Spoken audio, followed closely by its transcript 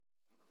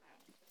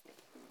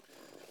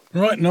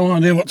Right, no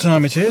idea what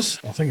time it is.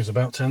 I think it's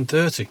about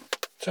 10:30.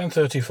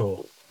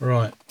 10:34.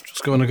 Right,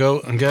 just going to go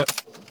and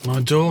get my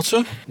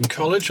daughter in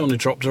college. Only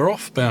dropped her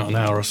off about an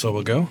hour or so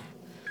ago.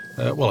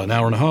 Well, an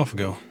hour and a half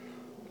ago.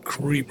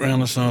 Creep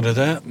round the side of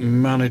there.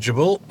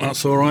 Manageable.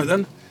 That's all right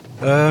then.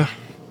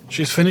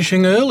 She's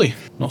finishing early.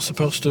 Not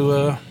supposed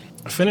to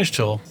finish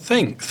till, I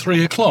think,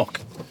 3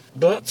 o'clock.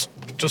 But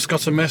just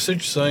got a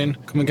message saying,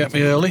 come and get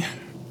me early.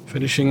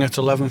 Finishing at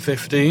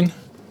 11:15.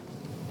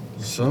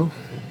 So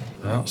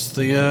that's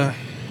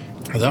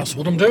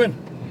what I'm doing.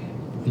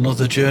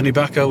 Another journey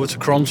back over to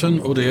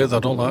Cronton. Oh dear, I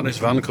don't like this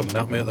van coming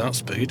at me at that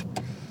speed.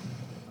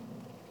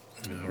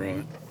 Yeah,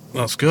 right.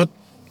 That's good.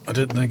 I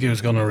didn't think he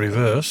was going to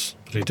reverse,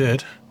 but he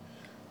did.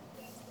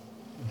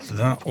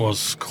 That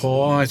was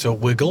quite a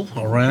wiggle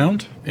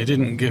around. He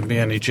didn't give me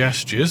any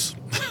gestures.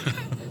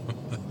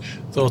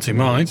 Thought he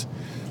might.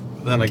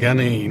 But then again,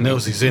 he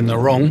knows he's in the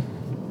wrong.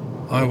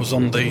 I was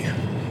in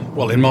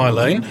my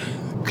lane,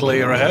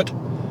 clear ahead,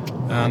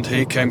 and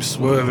he came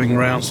swerving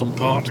round some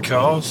parked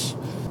cars,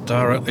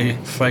 directly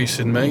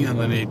facing me, and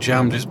then he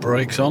jammed his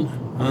brakes on,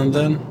 and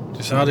then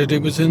decided he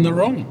was in the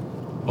wrong.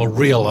 Or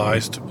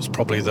realised was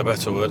probably the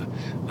better word.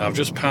 Now, I've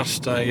just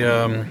passed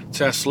a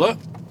Tesla,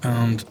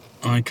 and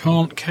I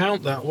can't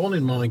count that one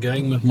in my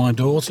game with my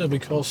daughter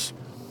because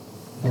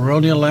we're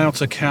only allowed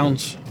to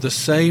count the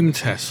same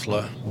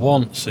Tesla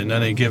once in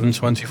any given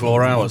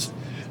 24 hours.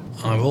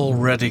 I've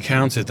already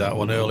counted that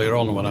one earlier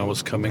on when I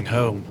was coming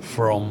home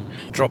from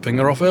dropping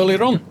her off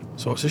earlier on.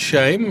 So it's a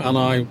shame, and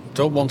I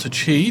don't want to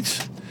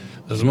cheat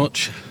as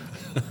much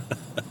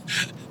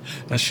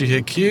as she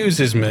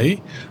accuses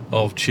me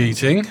of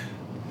cheating.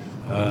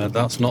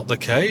 That's not the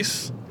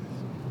case.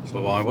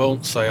 So I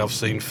won't say I've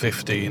seen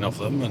 15 of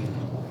them, and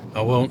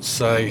I won't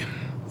say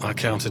I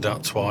counted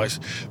that twice.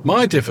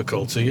 My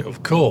difficulty,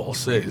 of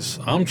course, is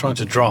I'm trying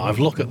to drive,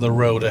 look at the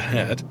road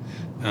ahead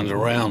and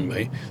around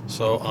me,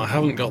 so I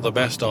haven't got the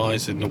best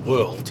eyes in the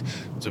world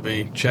to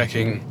be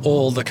checking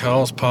all the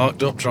cars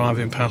parked up,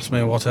 driving past me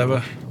or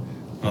whatever.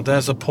 Now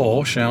there's a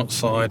Porsche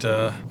outside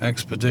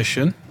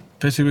Expedition.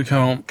 Pity we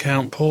can't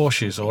count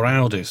Porsches or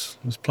Audis.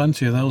 There's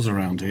plenty of those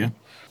around here.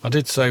 I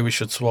did say we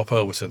should swap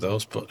over to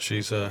those, but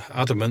she's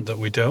adamant that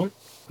we don't,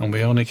 and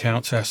we only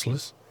count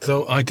Teslas.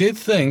 Though I did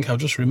think, I've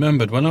just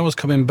remembered, when I was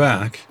coming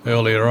back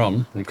earlier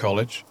on from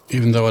college,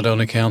 even though I'd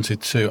only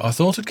counted 2, I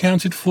thought I'd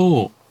counted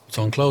 4. But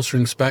on closer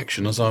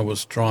inspection, as I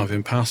was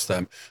driving past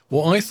them,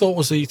 what I thought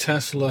was the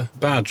Tesla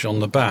badge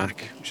on the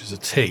back, which is a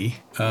T,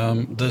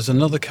 there's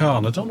another car,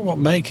 and I don't know what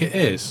make it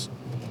is,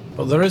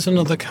 but there is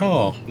another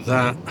car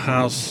that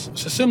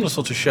it's a similar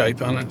sort of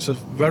shape, and it's a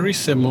very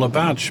similar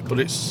badge, but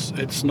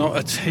it's not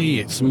a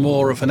T, it's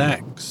more of an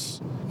X.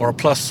 Or a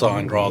plus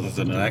sign rather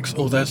than an X.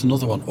 Oh, there's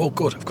another one. Oh,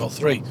 good, I've got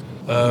 3.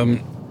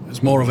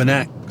 It's more of an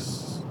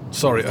X.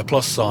 Sorry, a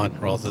plus sign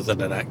rather than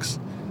an X.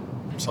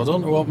 So I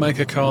don't know what make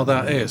of car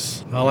that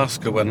is. I'll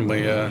ask her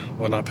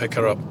when I pick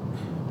her up.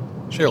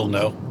 She'll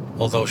know,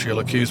 although she'll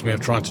accuse me of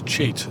trying to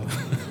cheat.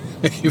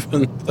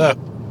 Even though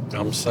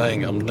I'm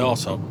saying I'm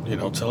not,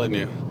 I'm telling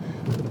you.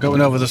 Going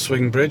over the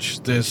swing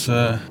bridge, there's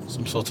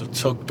some sort of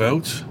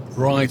tugboat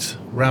right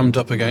rammed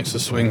up against the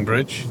swing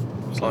bridge.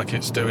 It's like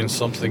it's doing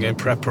something in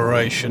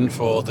preparation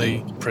for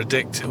the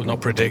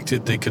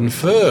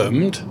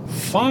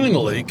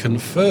finally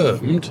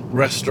confirmed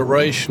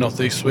restoration of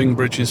the swing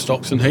bridge in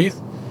Stockton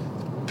Heath.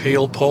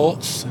 Peel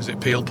Ports, is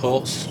it Peel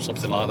Ports?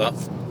 Something like that.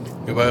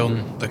 Who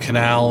own the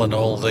canal and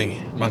all the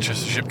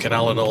Manchester Ship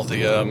Canal and all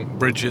the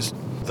bridges.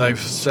 They've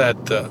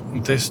said that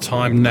this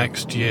time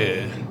next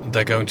year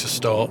they're going to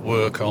start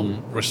work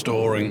on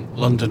restoring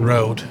London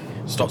Road,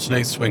 Stockton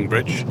Heath Swing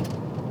Bridge,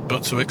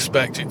 but to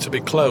expect it to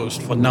be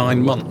closed for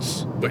 9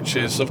 months, which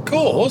is, of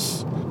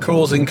course,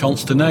 causing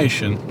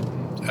consternation.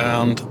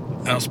 And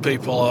as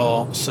people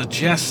are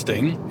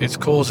suggesting, it's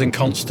causing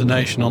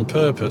consternation on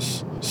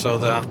purpose, so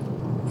that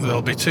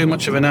there'll be too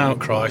much of an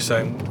outcry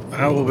saying,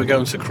 how are we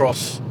going to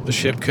cross the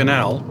Ship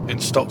Canal in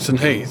Stockton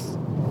Heath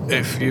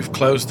if you've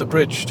closed the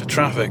bridge to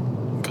traffic?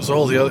 Because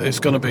it's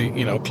going to be,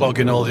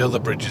 clogging all the other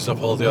bridges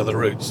up all the other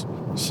routes.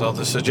 So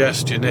the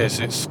suggestion is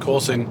it's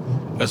causing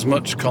as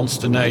much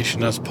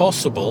consternation as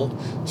possible,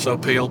 so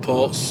Peel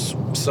Ports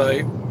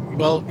say,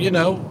 well,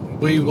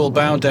 we will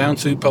bow down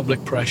to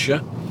public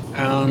pressure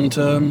and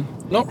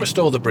not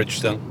restore the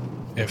bridge then,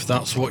 if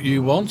that's what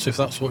you want, if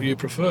that's what you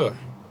prefer.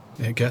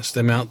 It gets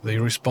them out the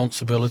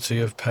responsibility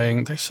of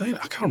paying, they say,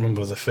 I can't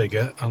remember the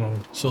figure, and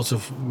I'm sort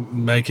of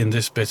making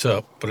this bit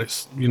up, but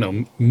it's,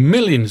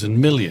 millions and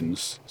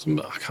millions.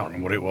 I can't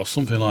remember what it was,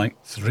 something like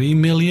 3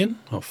 million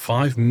or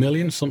 5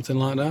 million, something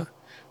like that,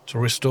 to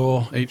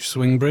restore each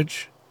swing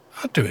bridge.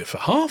 I'd do it for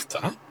half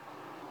that.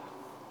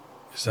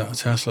 Is that a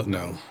Tesla?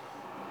 No.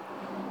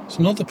 It's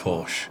another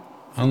Porsche.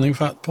 And in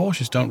fact,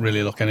 Porsches don't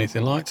really look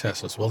anything like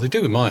Teslas. Well, they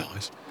do in my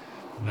eyes.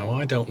 Now,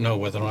 I don't know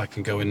whether I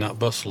can go in that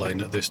bus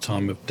lane at this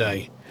time of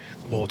day,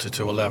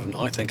 11:15.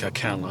 I think I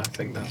can. I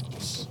think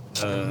that's...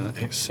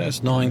 it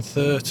says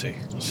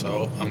 9:30,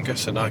 so I'm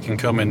guessing I can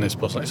come in this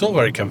bus lane. It's all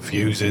very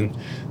confusing,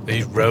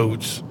 these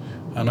roads.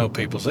 I know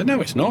people say,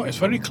 no, it's not. It's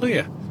very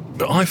clear.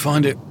 But I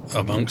find it,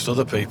 amongst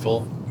other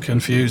people,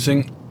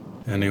 confusing.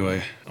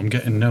 Anyway, I'm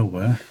getting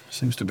nowhere.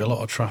 Seems to be a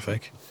lot of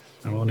traffic.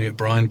 I'm only at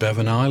Brian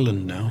Bevan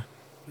Island now.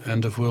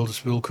 End of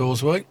Wilderspool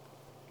Causeway.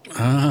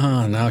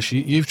 Now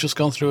you've just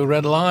gone through a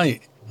red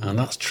light. And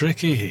that's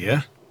tricky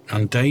here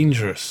and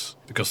dangerous.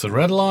 Because the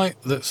red light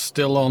that's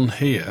still on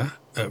here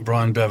at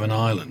Brian Bevan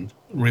Island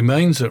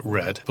remains at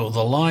red, but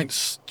the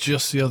lights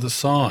just the other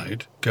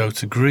side go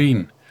to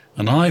green.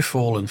 And I've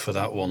fallen for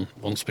that one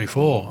once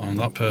before, and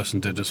that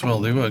person did as well.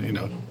 They were,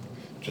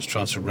 just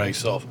trying to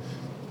race off.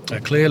 They're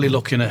clearly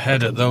looking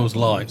ahead at those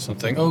lights and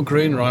think, oh,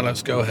 green, right,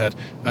 let's go ahead,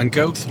 and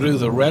go through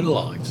the red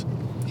light.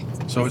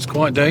 So it's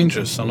quite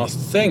dangerous, and I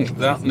think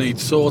that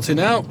needs sorting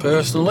out,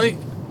 personally,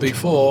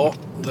 before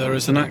there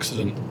is an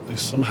accident. They've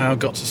somehow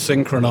got to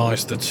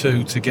synchronise the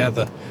two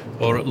together,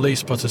 or at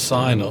least put a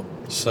sign up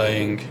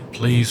saying,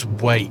 please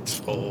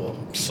wait, or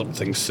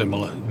something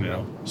similar,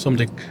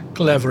 Somebody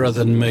cleverer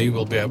than me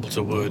will be able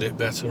to word it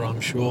better, I'm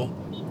sure.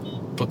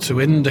 But to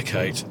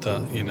indicate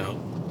that,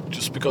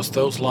 just because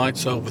those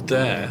lights over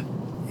there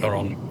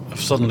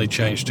have suddenly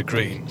changed to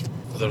green,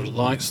 the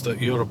lights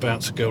that you're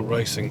about to go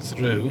racing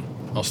through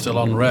are still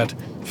on red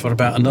for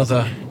about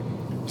another,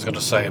 I was going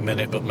to say a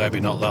minute, but maybe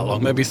not that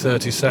long, maybe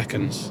 30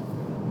 seconds.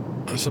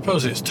 I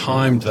suppose it's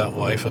timed that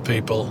way for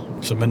people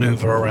to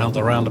manoeuvre around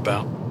the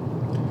roundabout.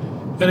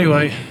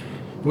 Anyway,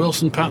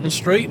 Wilson Patton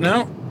Street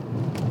now.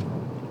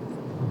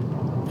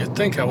 You'd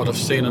think I would have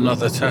seen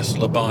another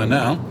Tesla by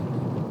now,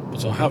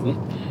 but I haven't.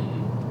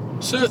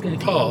 Certain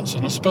parts,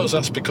 and I suppose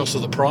that's because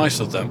of the price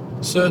of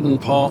them, certain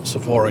parts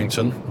of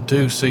Warrington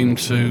do seem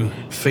to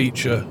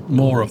feature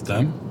more of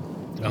them,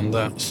 and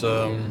that's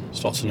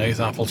Stotson Heath,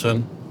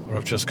 Appleton, where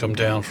I've just come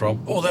down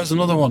from. Oh, there's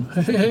another one.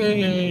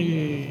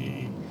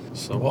 Hey!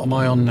 So what am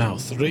I on now?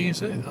 3,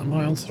 is it? Am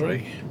I on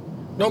 3?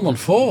 No, I'm on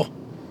 4.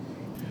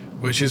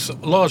 Which is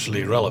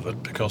largely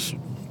irrelevant, because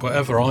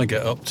whatever I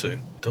get up to,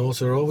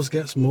 daughter always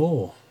gets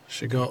more.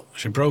 She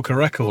broke a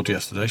record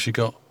yesterday. She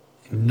got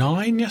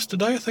 9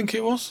 yesterday, I think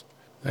it was.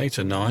 8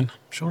 or 9. I'm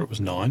sure it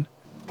was 9.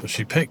 But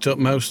she picked up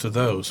most of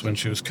those when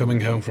she was coming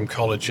home from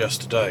college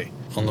yesterday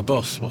on the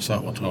bus. What's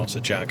that one? Oh, it's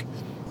a Jag.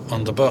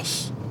 On the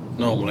bus.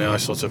 Normally I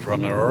sort of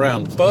run her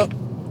around, but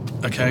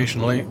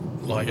occasionally,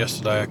 like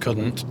yesterday, I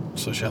couldn't,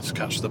 so she had to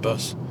catch the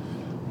bus.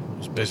 I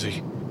was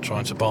busy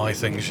trying to buy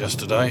things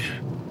yesterday.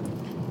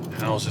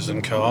 Houses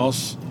and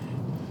cars.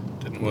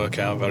 Didn't work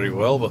out very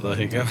well, but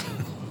there you go.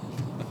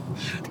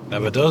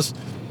 Never does.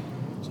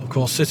 So, of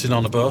course, sitting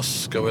on a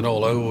bus, going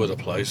all over the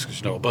place,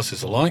 because you know what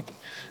buses are like.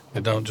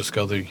 They don't just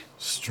go the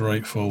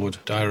straightforward,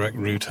 direct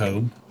route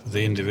home for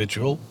the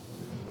individual.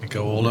 They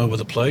go all over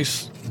the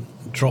place,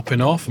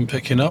 dropping off and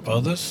picking up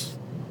others.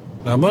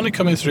 Now, I'm only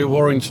coming through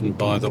Warrington,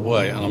 by the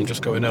way, and I'm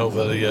just going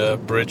over the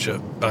bridge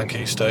at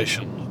Banquay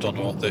Station. I don't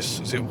know what this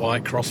is. It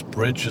Whitecross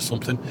Bridge or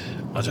something?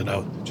 I don't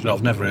know. Do you know,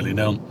 I've never really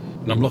known.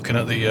 And I'm looking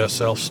at the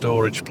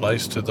self-storage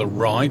place to the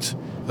right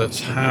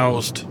that's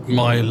housed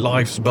my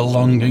life's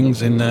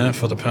belongings in there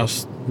for the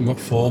past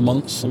 4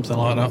 months, something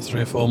like that,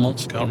 3 or 4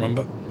 months, can't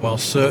remember. While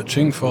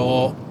searching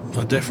for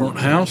a different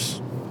house.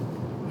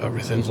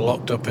 Everything's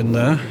locked up in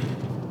there.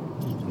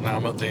 Now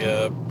I'm at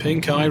the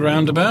Pink Eye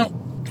roundabout.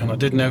 And I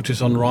did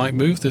notice on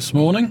Rightmove this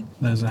morning,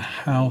 there's a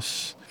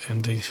house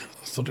in the,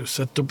 I thought it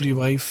said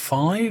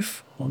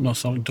WA5? Oh, no,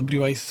 sorry,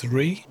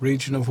 WA3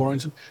 region of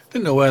Warrington.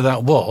 Didn't know where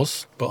that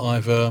was, but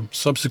I've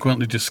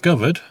subsequently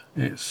discovered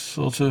it's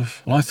sort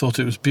of, well, I thought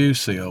it was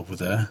Busey over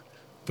there,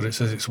 but it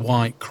says it's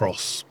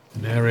Whitecross,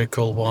 an area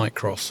called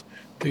Whitecross.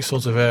 These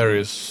sorts of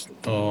areas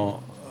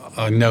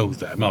I know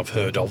them, I've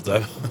heard of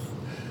them,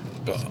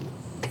 but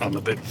I'm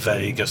a bit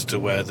vague as to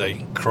where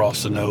they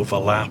cross and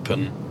overlap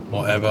and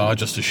whatever. I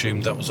just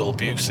assumed that was all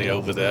Busey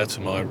over there to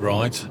my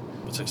right,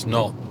 but it's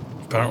not.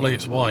 Apparently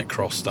it's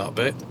Whitecross, that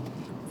bit.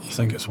 I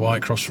think it's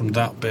Whitecross from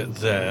that bit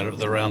there at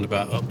the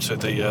roundabout up to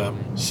the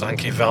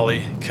Sankey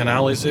Valley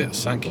Canal, is it?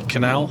 Sankey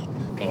Canal?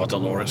 Oh, I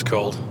don't know what it's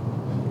called.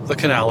 The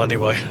canal,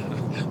 anyway.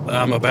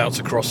 I'm about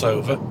to cross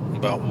over,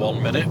 about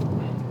 1 minute,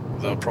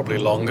 though probably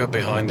longer,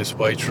 behind this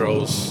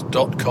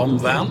Waitrose.com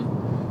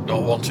van,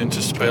 not wanting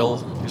to spill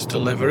his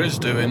deliveries,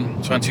 doing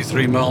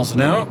 23 miles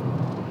an hour.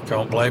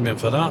 Can't blame him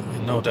for that.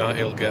 No doubt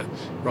he'll get...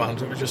 Right,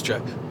 let me just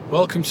check.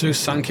 Welcome to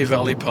Sankey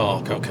Valley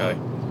Park, okay.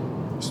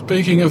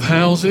 Speaking of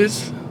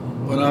houses,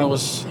 when I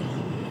was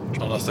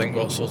trying to think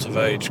what sort of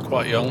age,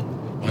 quite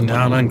young, my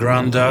nan and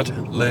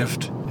granddad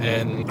lived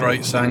in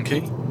Great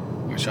Sankey,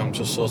 which I'm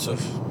just sort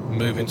of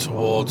moving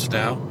towards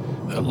now,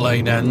 at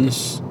Lane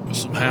Ends.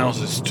 Some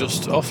houses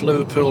just off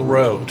Liverpool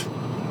Road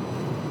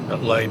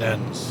at Lane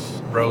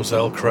Ends.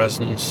 Roselle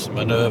Crescent,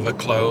 Minerva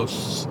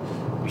Close.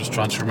 I'm just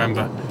trying to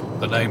remember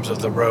the names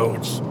of the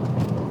roads.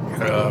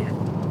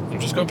 I'm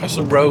just going past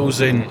a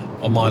Rose Inn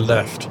on my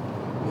left,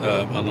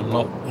 and I'm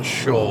not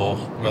sure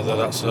whether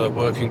that's a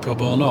working pub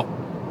or not.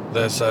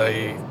 There's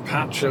a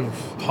patch of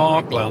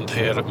parkland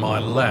here at my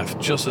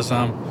left, just as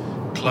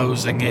I'm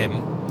closing in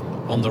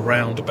on the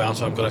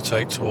roundabout I'm going to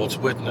take towards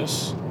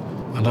Widnes,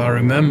 and I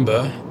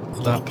remember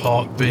that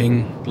park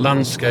being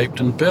landscaped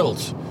and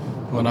built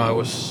when I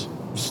was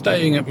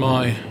staying at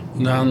my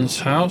nan's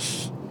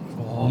house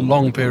for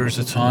long periods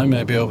of time,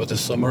 maybe over the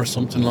summer or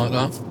something like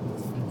that.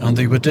 And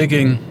they were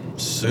digging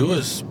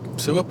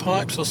sewer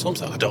pipes or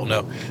something, I don't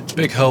know.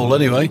 Big hole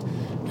anyway.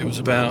 It was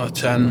about a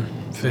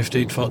 10,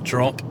 15 foot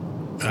drop.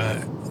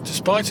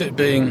 Despite it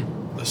being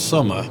the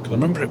summer, because I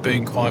remember it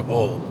being quite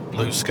warm,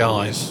 blue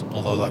skies,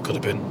 although that could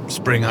have been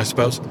spring, I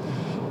suppose.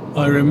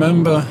 I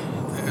remember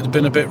it had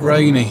been a bit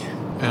rainy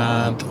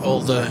and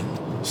all the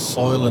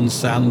soil and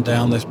sand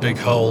down this big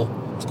hole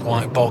was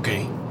quite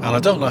boggy. And I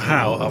don't know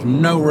how, I've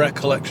no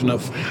recollection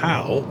of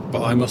how,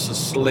 but I must have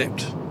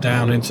slipped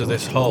down into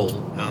this hole,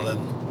 and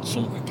then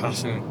some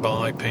passing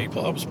by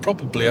people. I was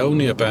probably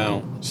only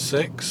about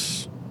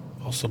 6,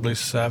 possibly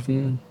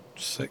 7,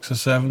 6 or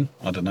 7,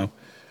 I don't know,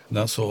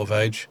 that sort of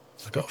age.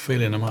 I got a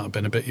feeling I might have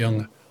been a bit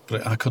younger,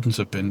 but I couldn't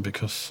have been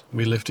because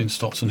we lived in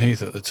Stockton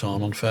Heath at the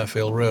time on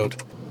Fairfield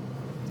Road.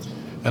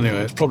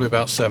 Anyway, it's probably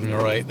about 7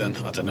 or 8 then,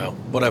 I don't know,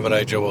 whatever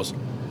age I was.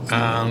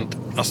 And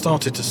I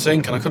started to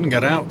sink and I couldn't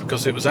get out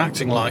because it was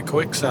acting like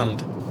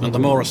quicksand. And the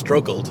more I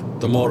struggled,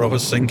 the more I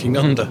was sinking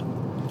under.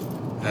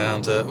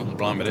 And,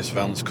 blimey, this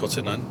van's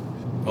cutting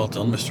in. Well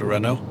done, Mr.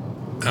 Renault.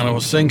 And I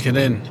was sinking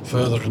in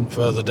further and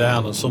further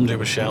down, and somebody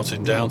was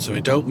shouting down to me,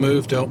 don't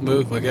move,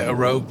 we'll get a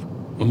rope.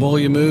 The more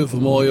you move, the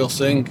more you'll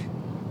sink.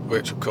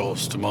 Which, of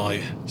course, to my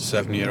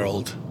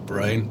 7-year-old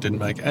brain didn't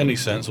make any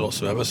sense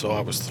whatsoever, so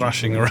I was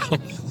thrashing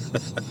around.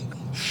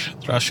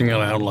 Thrashing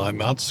around like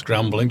mad,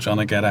 scrambling, trying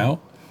to get out.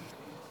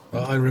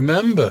 But I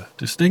remember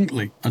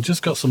distinctly, I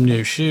just got some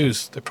new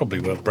shoes. They probably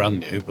weren't brand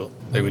new, but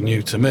they were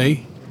new to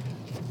me.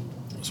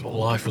 That's what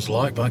life was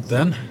like back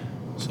then.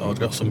 So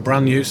I'd got some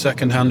brand new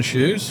second-hand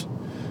shoes.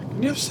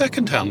 Can you have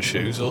second-hand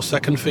shoes or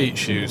second feet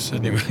shoes?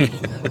 Anyway,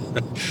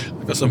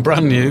 I got some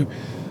brand new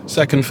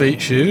second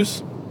feet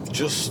shoes.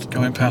 Just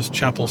going past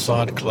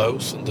Chapelside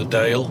Close and the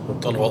Dale. I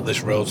don't know what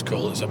this road's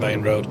called, it's a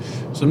main road.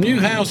 Some new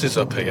houses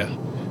up here.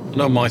 I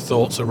know my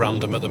thoughts are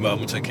random at the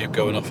moment, I keep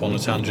going off on a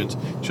tangent.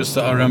 Just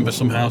that I remember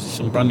some houses,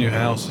 some brand new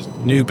houses,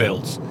 new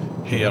builds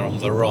here on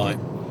the right,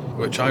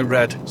 which I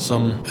read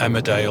some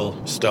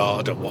Emmerdale star,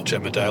 I don't watch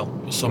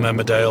Emmerdale, but some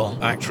Emmerdale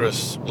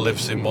actress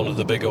lives in one of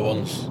the bigger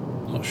ones.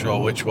 Not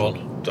sure which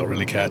one, don't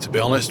really care to be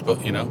honest,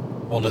 but you know,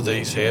 one of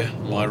these here,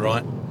 am I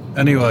right?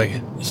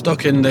 Anyway,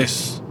 stuck in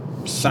this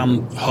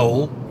sand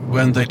hole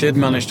when they did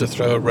manage to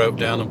throw a rope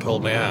down and pull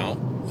me out,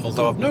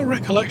 although I've no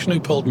recollection who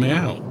pulled me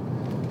out.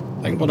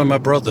 I think one of my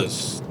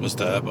brothers was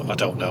there, but I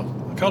don't know.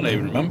 I can't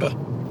even remember.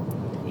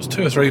 It was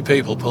 2 or 3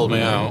 people pulled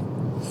me out,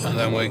 and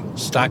then we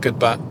staggered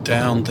back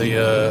down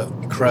the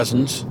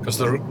Crescent, because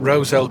the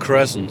Rosehill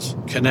Crescent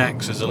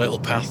connects as a little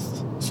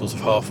path, sort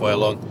of halfway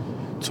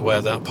along to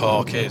where that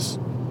park is.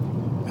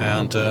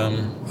 And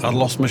I'd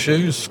lost my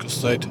shoes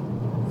because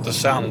the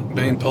sand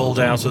being pulled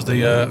out of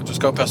the.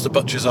 Just go past the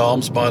Butcher's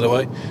Arms, by the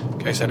way, in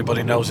case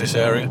anybody knows this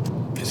area.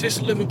 Is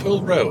this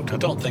Liverpool Road? I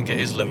don't think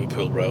it is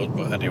Liverpool Road,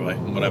 but anyway,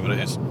 whatever it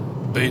is.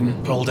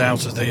 Being pulled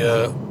out of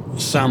the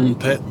sand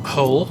pit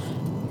hole,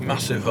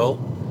 massive hole,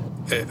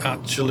 it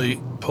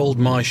actually pulled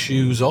my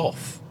shoes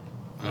off,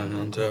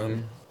 and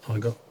I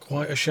got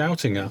quite a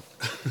shouting at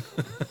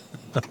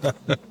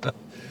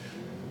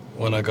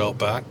when I got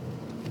back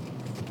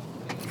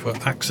for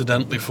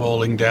accidentally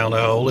falling down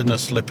a hole in a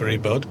slippery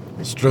mud,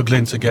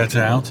 struggling to get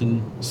out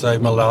and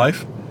save my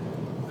life,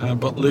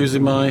 but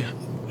losing my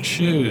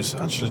shoes.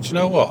 Actually, do you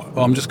know what?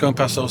 Well, I'm just going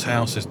past those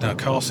houses now.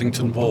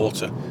 Carsington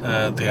Water.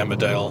 The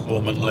Emmerdale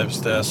woman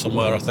lives there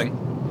somewhere, I think.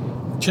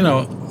 Do you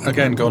know,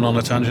 again, going on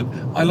a tangent,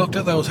 I looked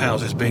at those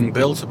houses being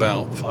built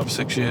about 5 or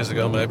 6 years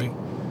ago, maybe.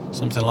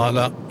 Something like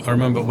that. I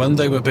remember when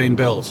they were being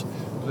built.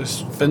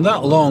 It's been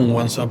that long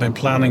once I've been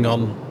planning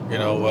on, you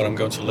know, where I'm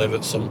going to live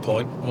at some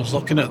point. I was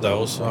looking at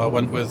those. So I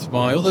went with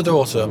my other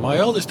daughter, my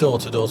eldest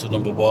daughter, daughter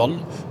number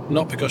 1.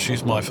 Not because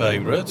she's my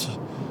favourite.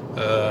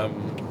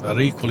 They're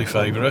equally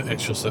favourite,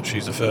 it's just that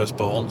she's the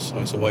firstborn, so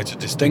it's a way to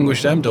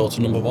distinguish them, daughter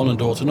number 1 and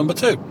daughter number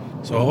 2.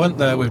 So I went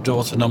there with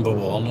daughter number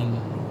 1,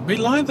 and we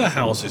liked the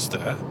houses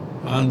there,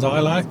 and I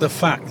liked the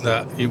fact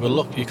that you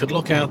could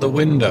look out the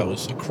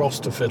windows across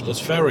to Fiddler's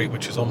Ferry,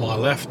 which is on my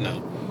left now,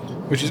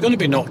 which is going to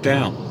be knocked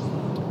down.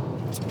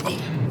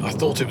 I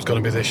thought it was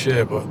going to be this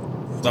year, but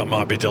that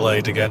might be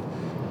delayed again.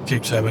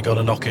 Keep saying we're going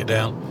to knock it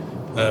down,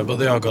 but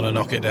they are going to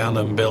knock it down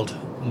and build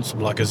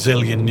some like a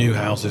zillion new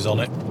houses on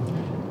it.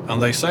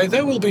 And they say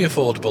there will be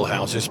affordable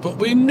houses, but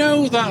we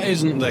know that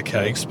isn't the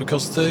case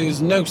because there's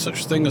no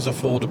such thing as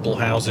affordable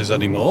houses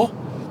anymore.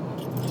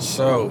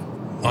 So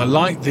I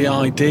like the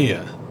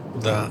idea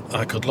that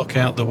I could look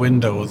out the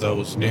window of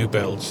those new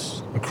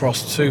builds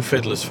across to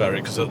Fiddler's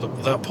Ferry, because at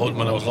that point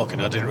when I was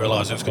looking, I didn't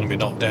realise it was going to be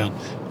knocked down.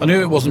 I knew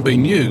it wasn't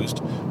being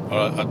used,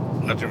 but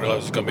I didn't realise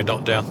it was going to be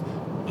knocked down.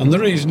 And the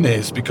reason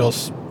is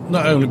because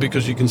not only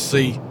because you can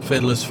see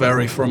Fiddler's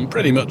Ferry from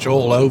pretty much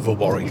all over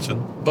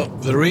Warrington,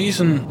 but the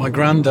reason my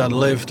granddad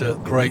lived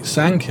at Great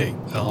Sankey,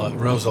 at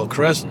Rosehill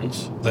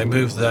Crescent, they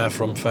moved there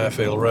from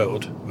Fairfield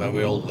Road, where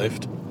we all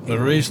lived. The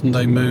reason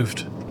they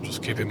moved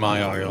Just keeping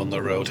my eye on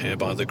the road here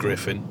by the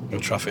Griffin, the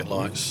traffic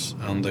lights,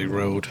 and the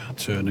road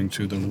turning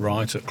to the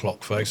right at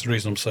Clockface. The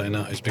reason I'm saying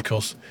that is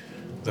because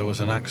there was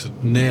an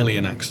accident, nearly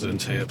an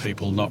accident here,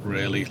 people not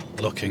really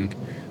looking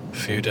a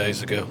few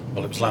days ago.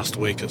 Well, it was last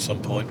week at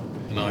some point,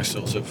 and I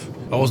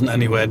wasn't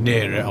anywhere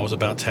near it, I was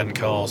about 10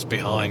 cars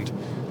behind.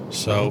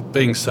 So,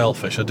 being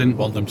selfish, I didn't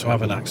want them to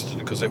have an accident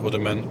because it would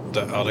have meant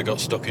that I'd have got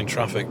stuck in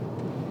traffic.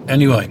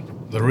 Anyway,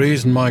 the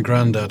reason my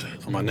granddad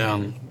and my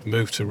nan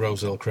moved to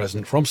Rosedale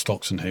Crescent from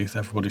Stockton Heath,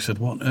 everybody said,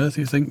 "What on earth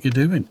do you think you're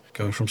doing,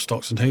 going from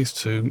Stockton Heath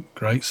to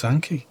Great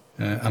Sankey?"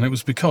 And it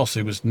was because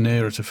he was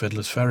nearer to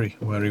Fiddler's Ferry,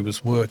 where he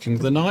was working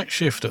the night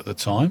shift at the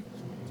time.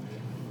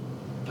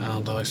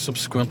 And I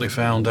subsequently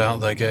found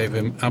out they gave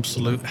him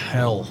absolute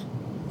hell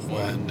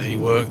when he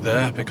worked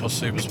there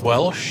because he was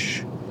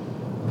Welsh.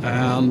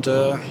 And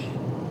the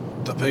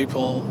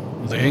people,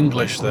 the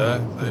English there,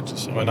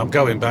 I'm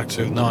going back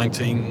to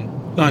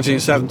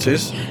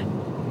 1970s,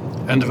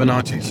 end of the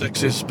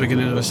 1960s,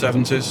 beginning of the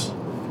 70s.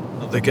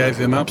 And they gave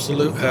him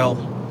absolute hell.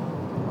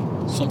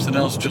 Something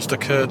else just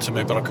occurred to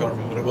me, but I can't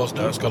remember what it was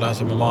now. It's gone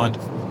out of my mind.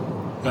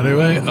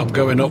 Anyway, I'm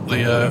going up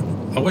the...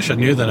 I wish I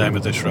knew the name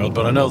of this road,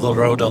 but I know the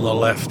road on the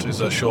left is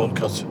a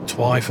shortcut.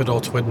 Twyford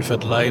or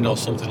Twinford Lane or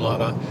something like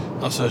that.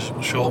 That's a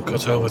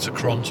shortcut over to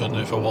Cronton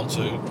if I want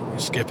to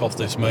skip off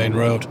this main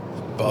road.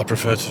 But I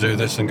prefer to do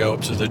this and go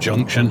up to the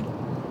junction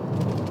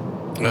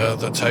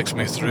that takes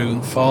me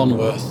through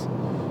Farnworth.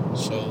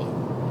 So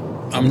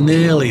I'm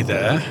nearly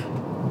there.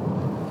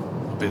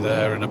 I'll be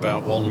there in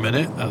about 1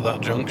 minute at that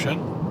junction,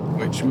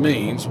 which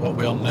means what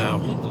we're on now,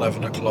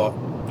 11 o'clock,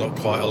 not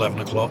quite 11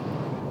 o'clock.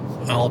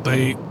 I'll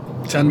be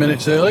 10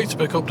 minutes early to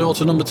pick up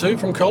daughter number 2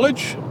 from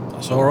college.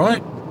 That's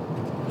alright.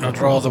 I'd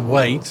rather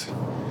wait,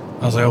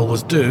 as I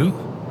always do,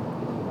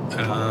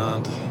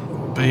 and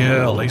be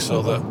early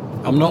so that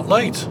I'm not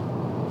late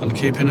and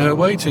keeping her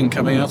waiting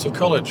coming out of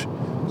college.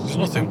 There's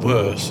nothing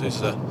worse, is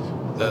there,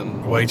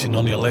 than waiting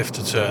on your lift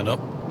to turn up,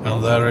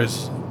 and there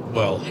is,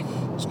 well,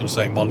 I was going to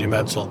say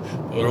monumental,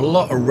 there are a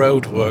lot of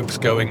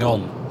roadworks going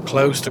on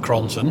close to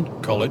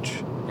Cronton College.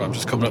 I'm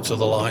just coming up to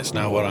the lights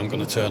now where I'm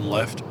going to turn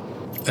left.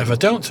 If I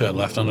don't turn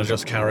left and I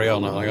just carry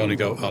on, I'd only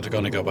go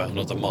about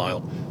another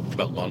mile,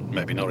 well,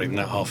 maybe not even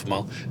that half a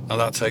mile, and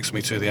that takes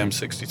me to the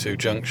M62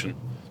 junction.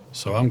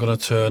 So I'm going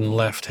to turn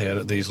left here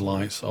at these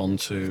lights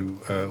onto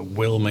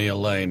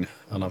Wilmere Lane,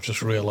 and I've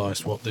just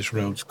realised what this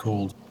road's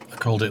called. I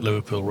called it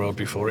Liverpool Road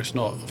before. It's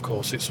not, of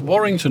course, it's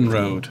Warrington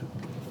Road.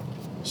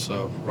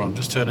 So right, I'm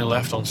just turning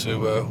left onto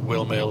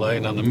Wilmere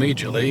Lane and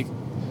immediately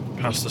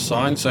past the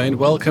sign saying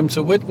 "Welcome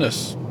to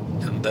Widnes,"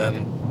 and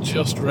then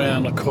just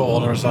round the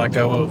corner as I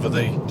go over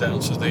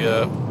down to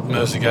the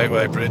Mersey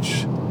Gateway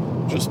Bridge,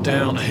 just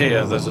down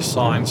here there's a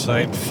sign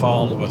saying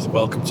Farnworth,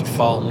 welcome to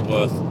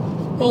Farnworth.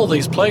 All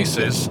these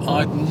places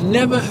I'd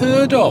never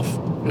heard of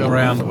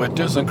around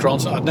Widnes and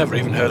Cronton. I'd never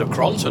even heard of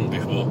Cronton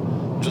before.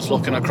 Just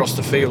looking across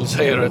the fields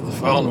here at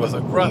Farnworth,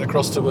 right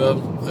across to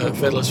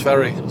Fiddler's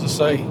Ferry. As I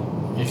say,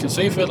 you can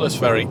see Fiddler's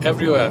Ferry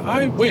everywhere.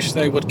 I wish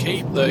they would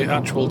keep the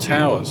actual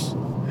towers.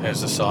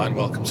 Here's the sign,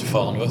 welcome to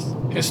Farnworth.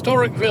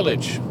 Historic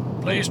village.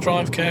 Please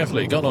drive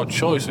carefully. Got no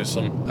choice with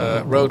some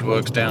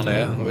roadworks down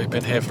here. We've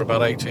been here for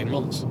about 18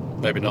 months.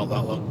 Maybe not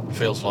that long.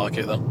 Feels like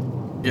it though.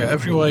 Yeah,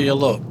 everywhere you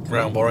look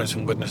around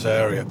Warrington Widnes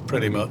area,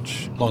 pretty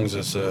much, as long as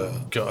it's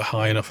got a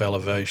high enough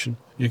elevation,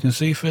 you can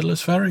see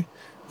Fiddler's Ferry.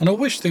 And I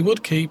wish they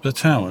would keep the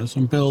towers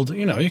and build,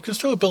 you can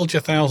still build your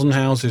 1,000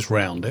 houses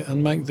round it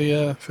and make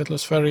the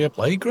Fiddler's Ferry a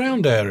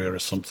playground area or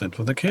something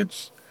for the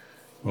kids.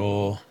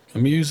 Or a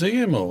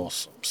museum or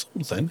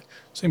something.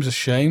 Seems a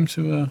shame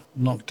to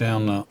knock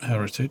down that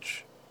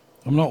heritage.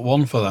 I'm not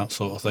one for that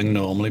sort of thing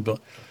normally, but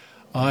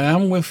I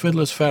am with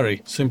Fiddler's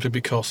Ferry simply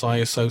because I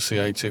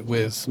associate it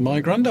with my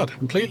granddad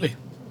completely.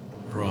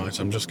 Right,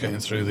 I'm just getting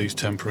through these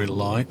temporary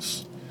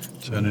lights,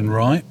 turning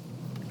right.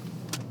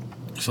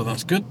 So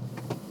that's good.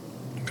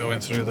 Going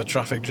through the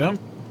traffic jam,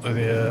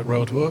 the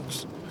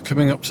roadworks.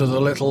 Coming up to the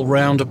little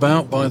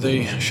roundabout by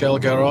the Shell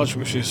garage,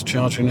 which is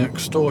charging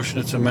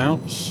extortionate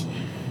amounts.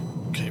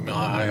 Keep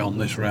my eye on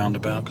this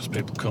roundabout because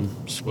people come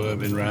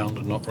swerving round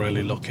and not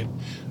really looking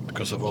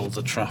because of all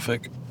the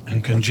traffic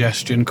and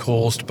congestion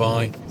caused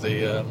by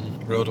the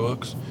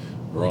roadworks.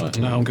 Right,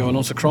 now I'm going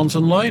on to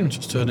Cronton Lane,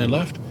 just turning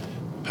left,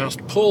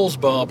 past Paul's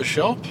Barber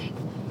Shop,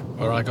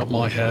 where I got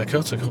my hair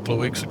cut a couple of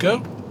weeks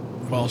ago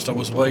whilst I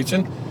was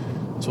waiting.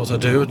 That's what I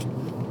do.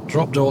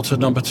 Drop daughter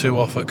number 2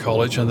 off at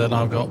college, and then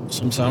I've got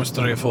sometimes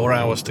 3 or 4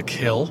 hours to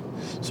kill.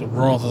 So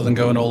rather than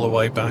going all the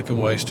way back and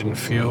wasting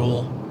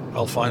fuel,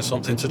 I'll find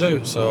something to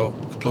do. So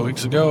a couple of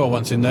weeks ago I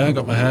went in there,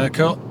 got my hair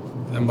cut,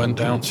 then went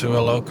down to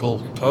a local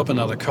pub and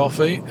had a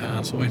coffee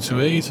and something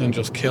to eat and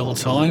just kill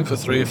time for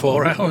 3 or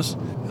 4 hours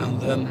and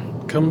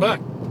then come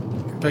back,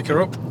 pick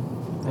her up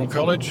from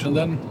college and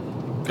then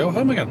go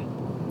home again.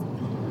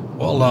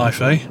 What a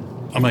life, eh?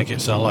 I make it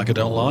sound like I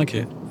don't like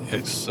it.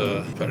 It's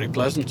very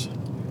pleasant.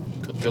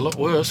 Could be a lot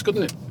worse,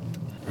 couldn't it?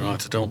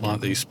 Right, I don't like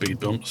these speed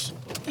bumps.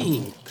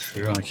 Ooh,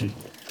 crikey.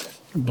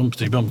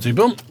 Bumpty bumpty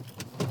bump.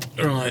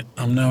 Right,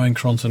 I'm now in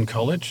Cronton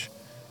College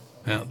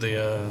at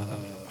the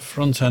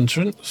front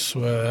entrance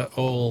where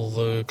all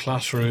the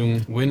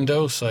classroom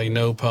windows say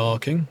no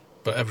parking,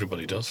 but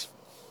everybody does.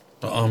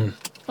 But I'm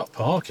not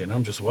parking,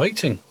 I'm just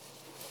waiting.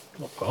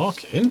 Not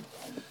parking.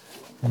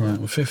 Right,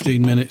 we're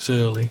 15 minutes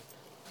early,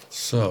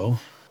 so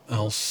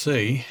I'll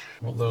see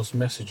what those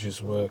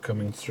messages were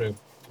coming through.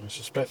 I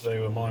suspect they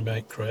were my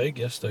mate Craig.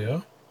 Yes, they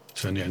are.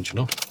 Turn the engine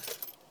off.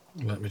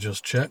 Let me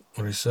just check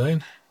what he's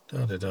saying.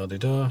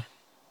 Da-da-da-da-da.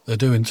 They're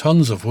doing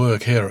tons of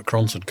work here at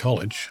Cronton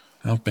College.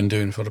 I've been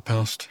doing for the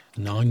past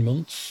 9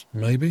 months,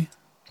 maybe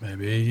a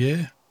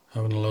year.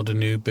 Having a lot of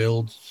new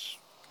builds.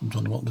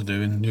 Don't know what they're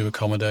doing. New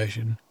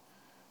accommodation.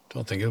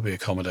 Don't think it'll be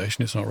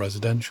accommodation. It's not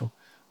residential.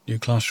 New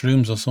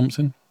classrooms or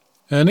something.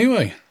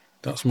 Anyway,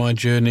 that's my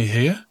journey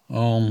here. I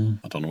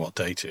don't know what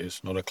date it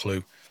is. Not a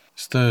clue.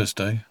 It's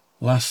Thursday.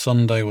 Last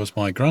Sunday was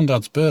my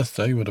granddad's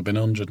birthday. Would have been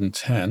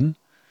 110.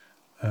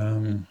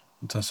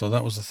 So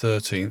that was the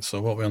 13th.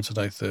 So what are we on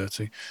today?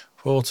 30,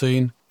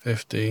 14,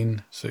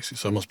 15, 16.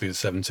 So it must be the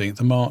 17th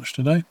of March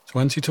today.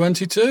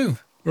 2022.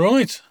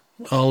 Right.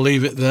 I'll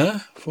leave it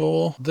there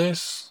for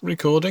this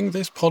recording,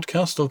 this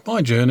podcast of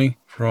my journey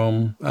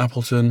from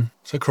Appleton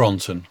to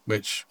Cronton,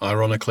 which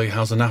ironically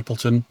has an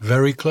Appleton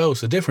very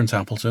close, a different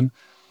Appleton,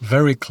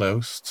 very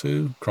close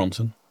to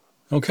Cronton.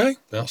 Okay,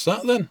 that's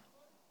that then.